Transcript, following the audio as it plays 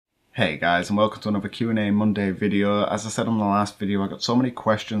Hey guys, and welcome to another Q&A Monday video. As I said on the last video, I got so many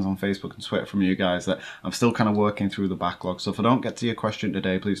questions on Facebook and Twitter from you guys that I'm still kind of working through the backlog. So if I don't get to your question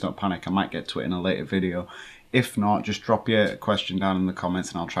today, please don't panic. I might get to it in a later video. If not, just drop your question down in the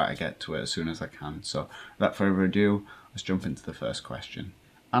comments and I'll try to get to it as soon as I can. So without further ado, let's jump into the first question.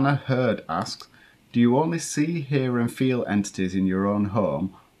 Anna Hurd asks, do you only see, hear and feel entities in your own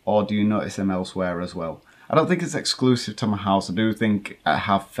home, or do you notice them elsewhere as well? I don't think it's exclusive to my house. I do think I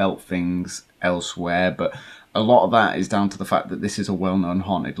have felt things elsewhere, but a lot of that is down to the fact that this is a well-known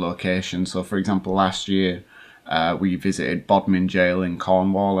haunted location. So, for example, last year we visited Bodmin Jail in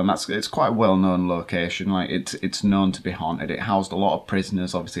Cornwall, and it's quite a well-known location. Like it's known to be haunted. It housed a lot of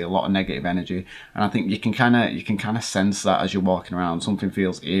prisoners, obviously a lot of negative energy, and I think you can kind of sense that as you're walking around. Something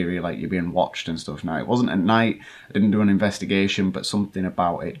feels eerie, like you're being watched and stuff. Now, it wasn't at night. I didn't do an investigation, but something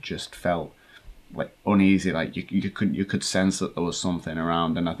about it just felt like uneasy, like you could sense that there was something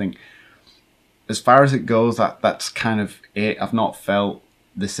around. And I think as far as it goes, that's kind of it. I've not felt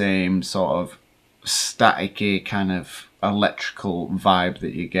the same sort of staticky kind of electrical vibe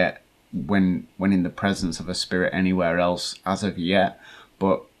that you get when in the presence of a spirit anywhere else as of yet,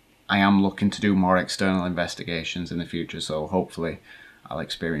 but I am looking to do more external investigations in the future, so hopefully I'll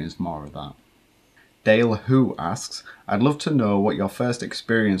experience more of that. Dale Who asks, I'd love to know what your first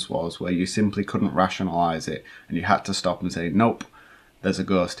experience was where you simply couldn't rationalise it and you had to stop and say, nope, there's a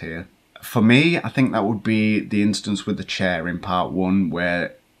ghost here. For me, I think that would be the instance with the chair in part one,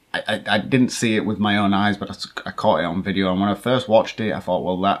 where I didn't see it with my own eyes, but I caught it on video. And when I first watched it, I thought,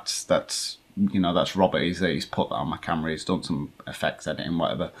 well, that's Robert. He's put that on my camera. He's done some effects editing,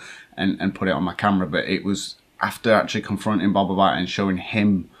 whatever, and put it on my camera. But it was after actually confronting Bob about it and showing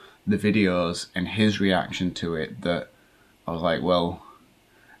him the videos and his reaction to it that I was like, well,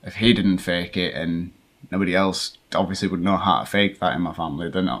 if he didn't fake it and nobody else obviously would know how to fake that in my family,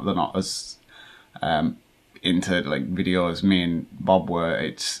 they're not as into like video as me and Bob were.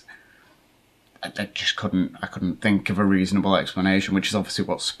 I couldn't think of a reasonable explanation, which is obviously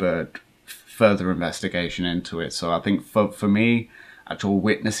what spurred further investigation into it. So I think for me, actual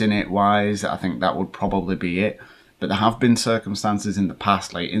witnessing it wise, I think that would probably be it. But there have been circumstances in the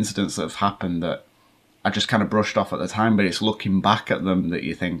past, like incidents that have happened that I just kind of brushed off at the time, but it's looking back at them that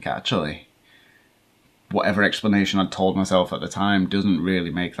you think, actually, whatever explanation I'd told myself at the time doesn't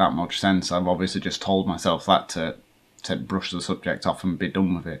really make that much sense. I've obviously just told myself that to brush the subject off and be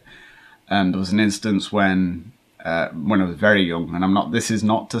done with it. And there was an instance when I was very young, and this is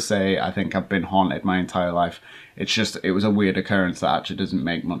not to say I think I've been haunted my entire life. It's just, it was a weird occurrence that actually doesn't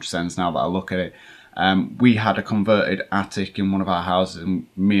make much sense now that I look at it. We had a converted attic in one of our houses, and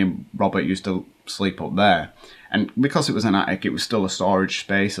me and Robert used to sleep up there. And because it was an attic, it was still a storage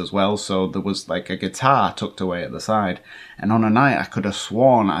space as well, so there was like a guitar tucked away at the side. And on a night, I could have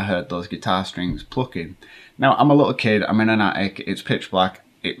sworn I heard those guitar strings plucking. Now, I'm a little kid, I'm in an attic, it's pitch black.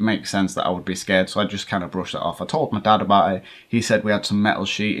 It makes sense that I would be scared, so I just kind of brushed it off. I told my dad about it. He said we had some metal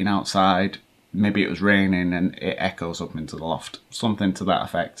sheeting outside. Maybe it was raining and it echoes up into the loft. Something to that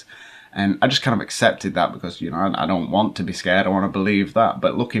effect. And I just kind of accepted that because, you know, I don't want to be scared. I want to believe that.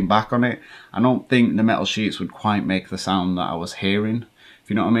 But looking back on it, I don't think the metal sheets would quite make the sound that I was hearing, if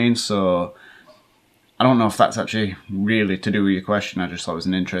you know what I mean. So I don't know if that's actually really to do with your question. I just thought it was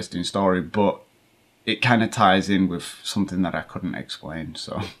an interesting story. But it kind of ties in with something that I couldn't explain.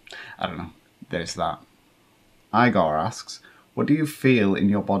 So I don't know. There's that. Igor asks, what do you feel in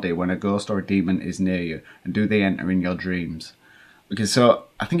your body when a ghost or a demon is near you? And do they enter in your dreams? Okay, so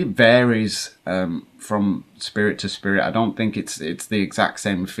I think it varies from spirit to spirit. I don't think it's the exact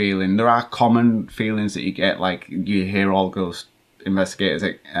same feeling. There are common feelings that you get, like you hear all ghost investigators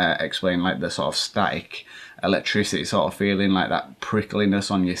explain, like the sort of static electricity sort of feeling, like that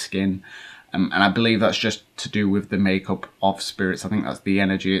prickliness on your skin. And I believe that's just to do with the makeup of spirits. I think that's the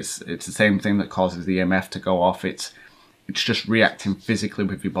energy. It's the same thing that causes the EMF to go off. It's just reacting physically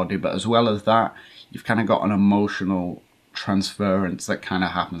with your body. But as well as that, you've kind of got an emotional transference that kind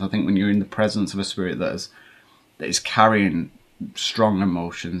of happens. I think when you're in the presence of a spirit that is carrying strong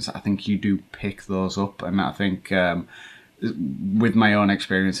emotions, I think you do pick those up. And I think with my own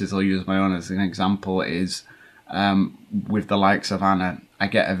experiences, I'll use my own as an example, is with the likes of Anna, I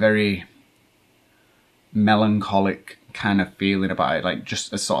get a very melancholic kind of feeling about it, like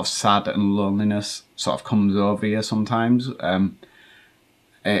just a sort of sad and loneliness sort of comes over you sometimes.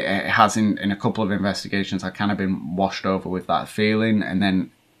 It has in a couple of investigations, I've kind of been washed over with that feeling. And then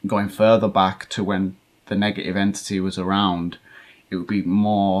going further back to when the negative entity was around, it would be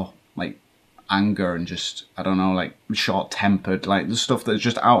more like anger and just, I don't know, like short-tempered, like the stuff that's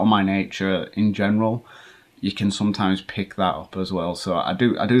just out of my nature in general. you can sometimes pick that up as well. So I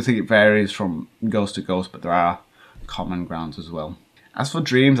do think it varies from ghost to ghost, but there are common grounds as well. As for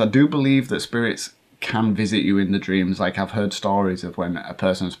dreams, I do believe that spirits can visit you in the dreams. Like, I've heard stories of when a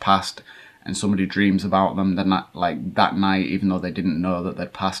person's passed and somebody dreams about them that night, even though they didn't know that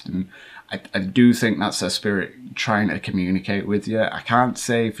they'd passed. And I do think that's a spirit trying to communicate with you. I can't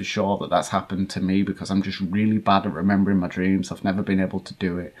say for sure that that's happened to me because I'm just really bad at remembering my dreams. I've never been able to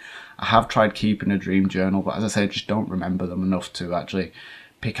do it. I have tried keeping a dream journal, but as I say, I just don't remember them enough to actually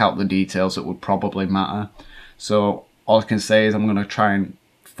pick out the details that would probably matter. So all I can say is I'm going to try and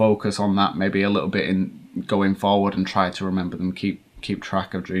focus on that maybe a little bit in going forward and try to remember them, keep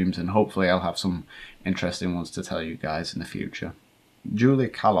track of dreams, and hopefully I'll have some interesting ones to tell you guys in the future. Julie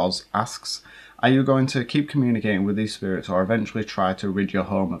Calloz asks, are you going to keep communicating with these spirits or eventually try to rid your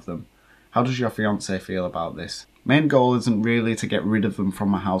home of them? How does your fiance feel about this? Main goal isn't really to get rid of them from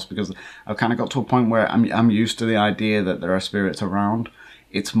my house because I've kind of got to a point where I'm used to the idea that there are spirits around.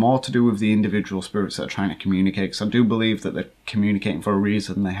 It's more to do with the individual spirits that are trying to communicate, because I do believe that they're communicating for a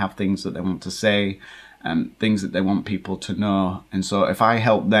reason. They have things that they want to say, things that they want people to know. And so if I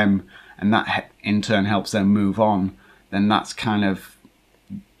help them and that in turn helps them move on, then that's kind of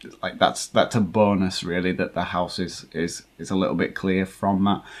like that's a bonus really, that the house is a little bit clear from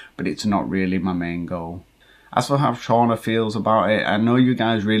that, but it's not really my main goal. As for how Shauna feels about it, I know you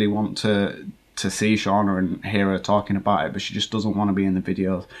guys really want to see Shauna and hear her talking about it, but she just doesn't want to be in the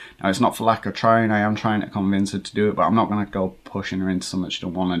videos. Now, it's not for lack of trying. I am trying to convince her to do it, but I'm not going to go pushing her into something she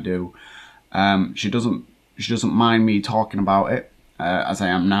don't want to do. She doesn't mind me talking about it as I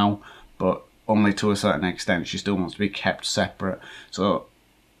am now, but only to a certain extent. She still wants to be kept separate. So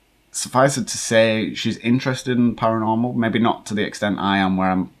suffice it to say, she's interested in paranormal, maybe not to the extent I am,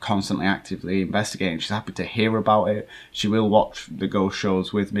 where I'm constantly actively investigating. She's happy to hear about it. She will watch the ghost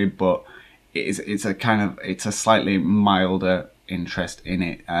shows with me, but it's a slightly milder interest in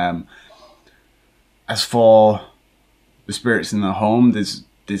it. As for the spirits in the home, there's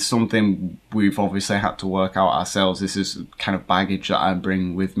something we've obviously had to work out ourselves. This is kind of baggage that I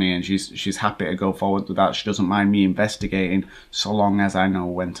bring with me, and she's happy to go forward with that. She doesn't mind me investigating so long as I know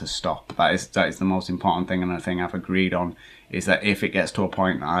when to stop. That is the most important thing, and the thing I've agreed on is that if it gets to a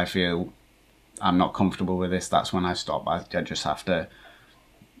point that I feel I'm not comfortable with this, that's when I stop. I just have to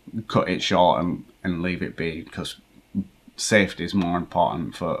cut it short and leave it be, because safety is more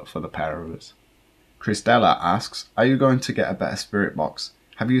important for the pair of us. Christella asks, are you going to get a better spirit box?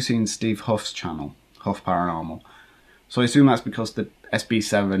 Have you seen Steve Huff's channel, Huff Paranormal? So I assume that's because the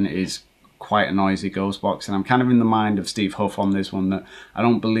SB7 is quite a noisy ghost box, and I'm kind of in the mind of Steve Huff on this one, that I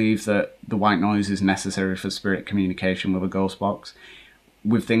don't believe that the white noise is necessary for spirit communication with a ghost box.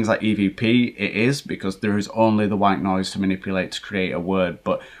 With things like EVP, it is, because there is only the white noise to manipulate to create a word.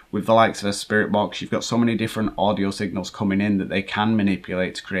 But with the likes of a spirit box, you've got so many different audio signals coming in that they can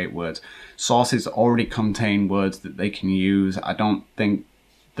manipulate to create words. Sources already contain words that they can use. I don't think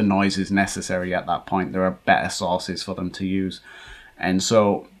the noise is necessary at that point. There are better sources for them to use. And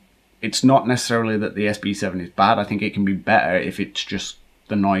so it's not necessarily that the SB7 is bad. I think it can be better if it's just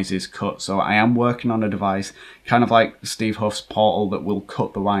the noise is cut. So I am working on a device kind of like Steve Huff's portal that will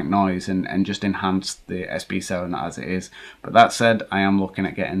cut the white noise and just enhance the SB7 as it is. But that said, I am looking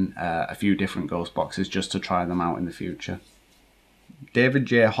at getting a few different ghost boxes just to try them out in the future. David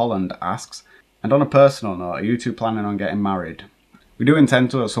J. Holland asks, and on a personal note, are you two planning on getting married? We do intend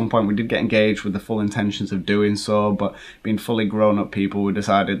to at some point. We did get engaged with the full intentions of doing so, but being fully grown up people, we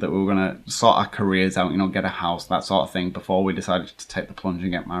decided that we were going to sort our careers out, you know, get a house, that sort of thing, before we decided to take the plunge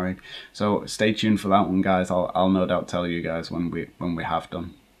and get married. So stay tuned for that one, guys. I'll no doubt tell you guys when we have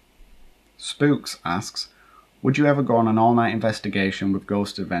done. Spooks asks, would you ever go on an all-night investigation with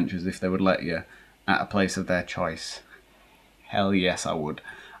Ghost Adventures if they would let you, at a place of their choice? Hell yes, I would.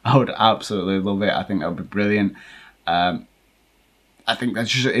 I would absolutely love it. I think that would be brilliant. I think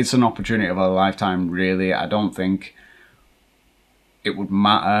it's an opportunity of a lifetime, really. I don't think it would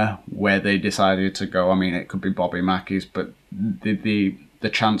matter where they decided to go. I mean, it could be Bobby Mackey's, but the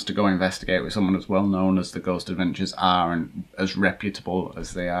chance to go investigate with someone as well known as the Ghost Adventures are, and as reputable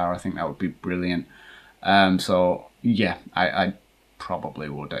as they are, I think that would be brilliant. So yeah, I probably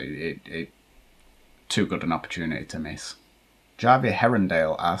would. It too good an opportunity to miss. Jarvie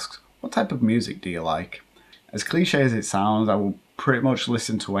Herondale asks, what type of music do you like? As cliche as it sounds, I will pretty much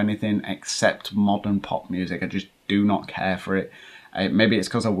listen to anything except modern pop music. I just do not care for it. Maybe it's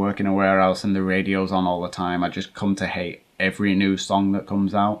because I work in a warehouse and the radio's on all the time. I just come to hate every new song that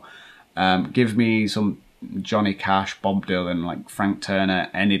comes out. Give me some Johnny Cash, Bob Dylan, like Frank Turner,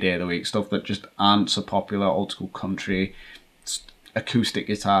 any day of the week. Stuff that just aren't so popular, old school country, acoustic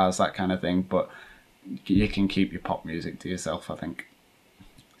guitars, that kind of thing. But you can keep your pop music to yourself, I think.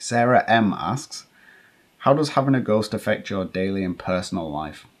 Sarah M asks, how does having a ghost affect your daily and personal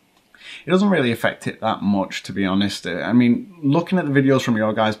life? It doesn't really affect it that much, to be honest. I mean, looking at the videos from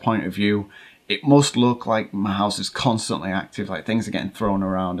your guys' point of view, it must look like my house is constantly active, like things are getting thrown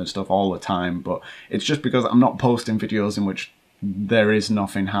around and stuff all the time, but it's just because I'm not posting videos in which there is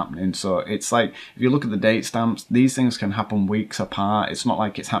nothing happening. So it's like, if you look at the date stamps, these things can happen weeks apart. It's not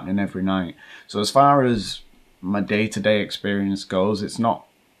like it's happening every night. So as far as my day-to-day experience goes,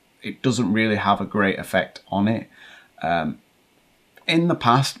 it doesn't really have a great effect on it. In the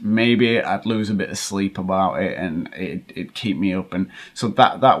past, maybe I'd lose a bit of sleep about it and it'd keep me up, and so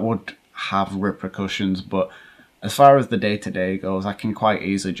that would have repercussions. But as far as the day-to-day goes, I can quite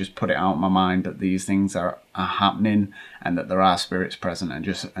easily just put it out of my mind that these things are happening and that there are spirits present, and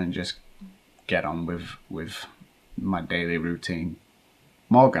just get on with my daily routine.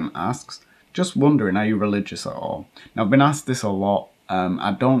 Morgan asks, just wondering, are you religious at all? Now, I've been asked this a lot.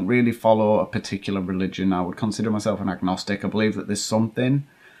 I don't really follow a particular religion. I would consider myself an agnostic. I believe that there's something,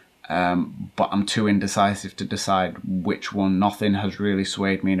 but I'm too indecisive to decide which one. Nothing has really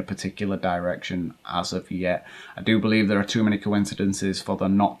swayed me in a particular direction as of yet. I do believe there are too many coincidences for there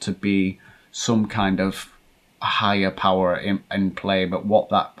not to be some kind of higher power in play, but what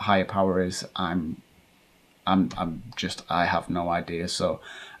that higher power is, I have no idea. So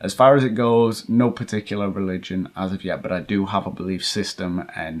as far as it goes, no particular religion as of yet, but I do have a belief system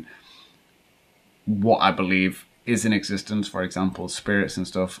and what I believe is in existence, for example, spirits and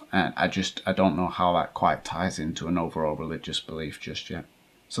stuff, and I don't know how that quite ties into an overall religious belief just yet.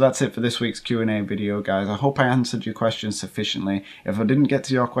 So that's it for this week's Q&A video, guys. I hope I answered your questions sufficiently. If I didn't get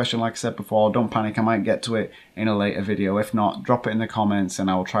to your question, like I said before, don't panic. I might get to it in a later video. If not, drop it in the comments and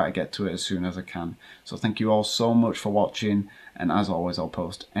I will try to get to it as soon as I can. So thank you all so much for watching. And as always, I'll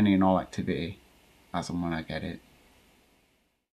post any and all activity as and when I get it.